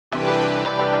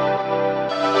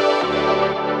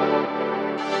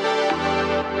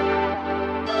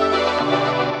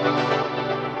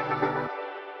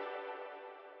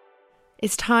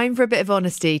It's time for a bit of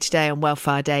honesty today on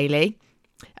Welfare Daily.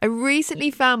 I recently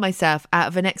found myself out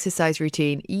of an exercise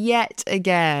routine yet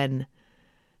again.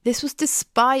 This was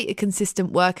despite a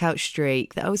consistent workout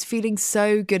streak that I was feeling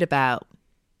so good about.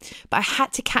 But I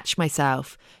had to catch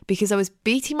myself because I was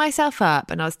beating myself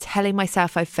up and I was telling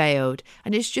myself I failed,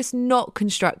 and it's just not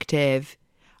constructive.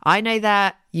 I know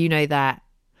that, you know that.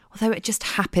 Although it just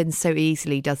happens so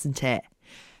easily, doesn't it?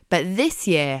 But this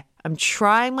year, I'm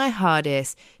trying my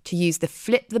hardest to use the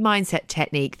flip the mindset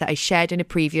technique that I shared in a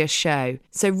previous show.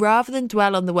 So rather than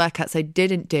dwell on the workouts I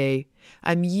didn't do,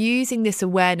 I'm using this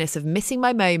awareness of missing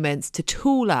my moments to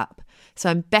tool up so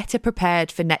I'm better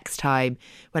prepared for next time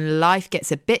when life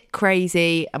gets a bit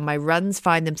crazy and my runs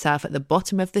find themselves at the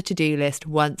bottom of the to-do list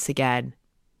once again.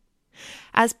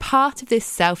 As part of this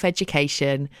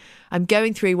self-education, I'm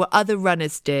going through what other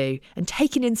runners do and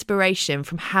taking inspiration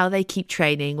from how they keep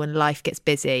training when life gets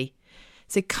busy.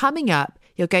 So coming up,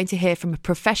 you're going to hear from a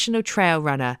professional trail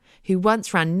runner who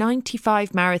once ran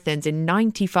 95 marathons in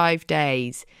 95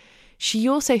 days. She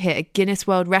also hit a Guinness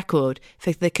World Record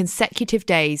for the consecutive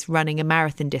days running a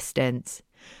marathon distance.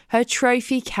 Her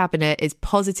trophy cabinet is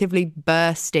positively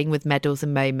bursting with medals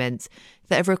and moments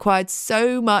that have required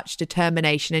so much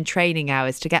determination and training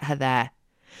hours to get her there.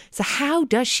 So how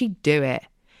does she do it?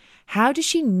 How does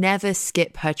she never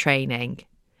skip her training?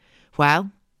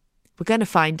 Well, we're going to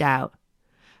find out.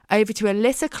 Over to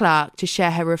Alyssa Clark to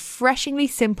share her refreshingly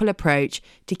simple approach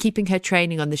to keeping her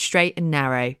training on the straight and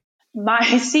narrow. My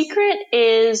secret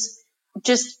is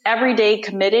just everyday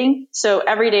committing. So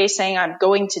every day saying I'm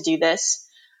going to do this.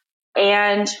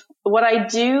 And what I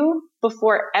do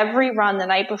before every run, the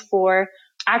night before,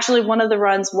 actually one of the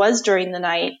runs was during the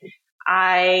night.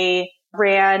 I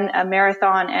ran a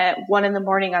marathon at 1 a.m.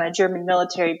 on a German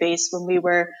military base when we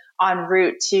were en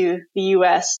route to the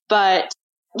US. But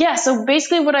yeah, so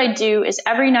basically what I do is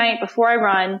every night before I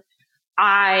run,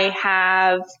 I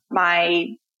have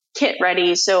my kit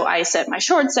ready. So I set my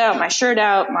shorts out, my shirt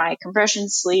out, my compression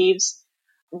sleeves.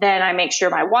 Then I make sure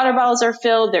my water bottles are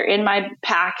filled. They're in my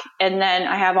pack. And then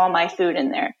I have all my food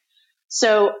in there.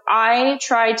 So I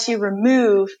try to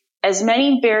remove as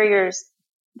many barriers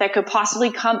that could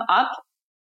possibly come up.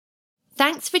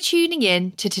 Thanks for tuning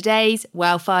in to today's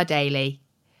Welfare Daily.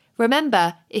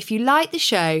 Remember, if you like the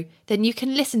show, then you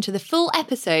can listen to the full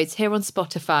episodes here on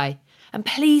Spotify. And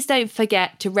please don't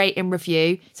forget to rate and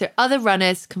review so other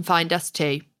runners can find us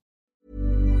too.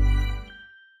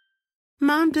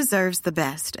 Mom deserves the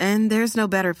best, and there's no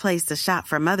better place to shop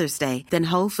for Mother's Day than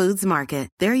Whole Foods Market.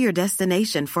 They're your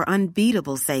destination for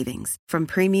unbeatable savings, from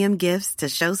premium gifts to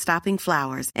show-stopping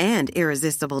flowers and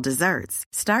irresistible desserts.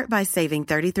 Start by saving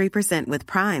 33% with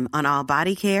Prime on all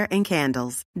body care and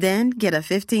candles. Then get a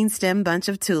 15-stem bunch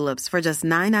of tulips for just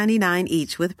 $9.99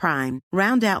 each with Prime.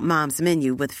 Round out Mom's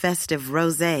menu with festive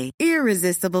rosé,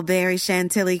 irresistible berry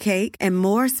chantilly cake, and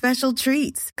more special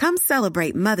treats. Come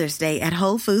celebrate Mother's Day at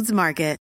Whole Foods Market.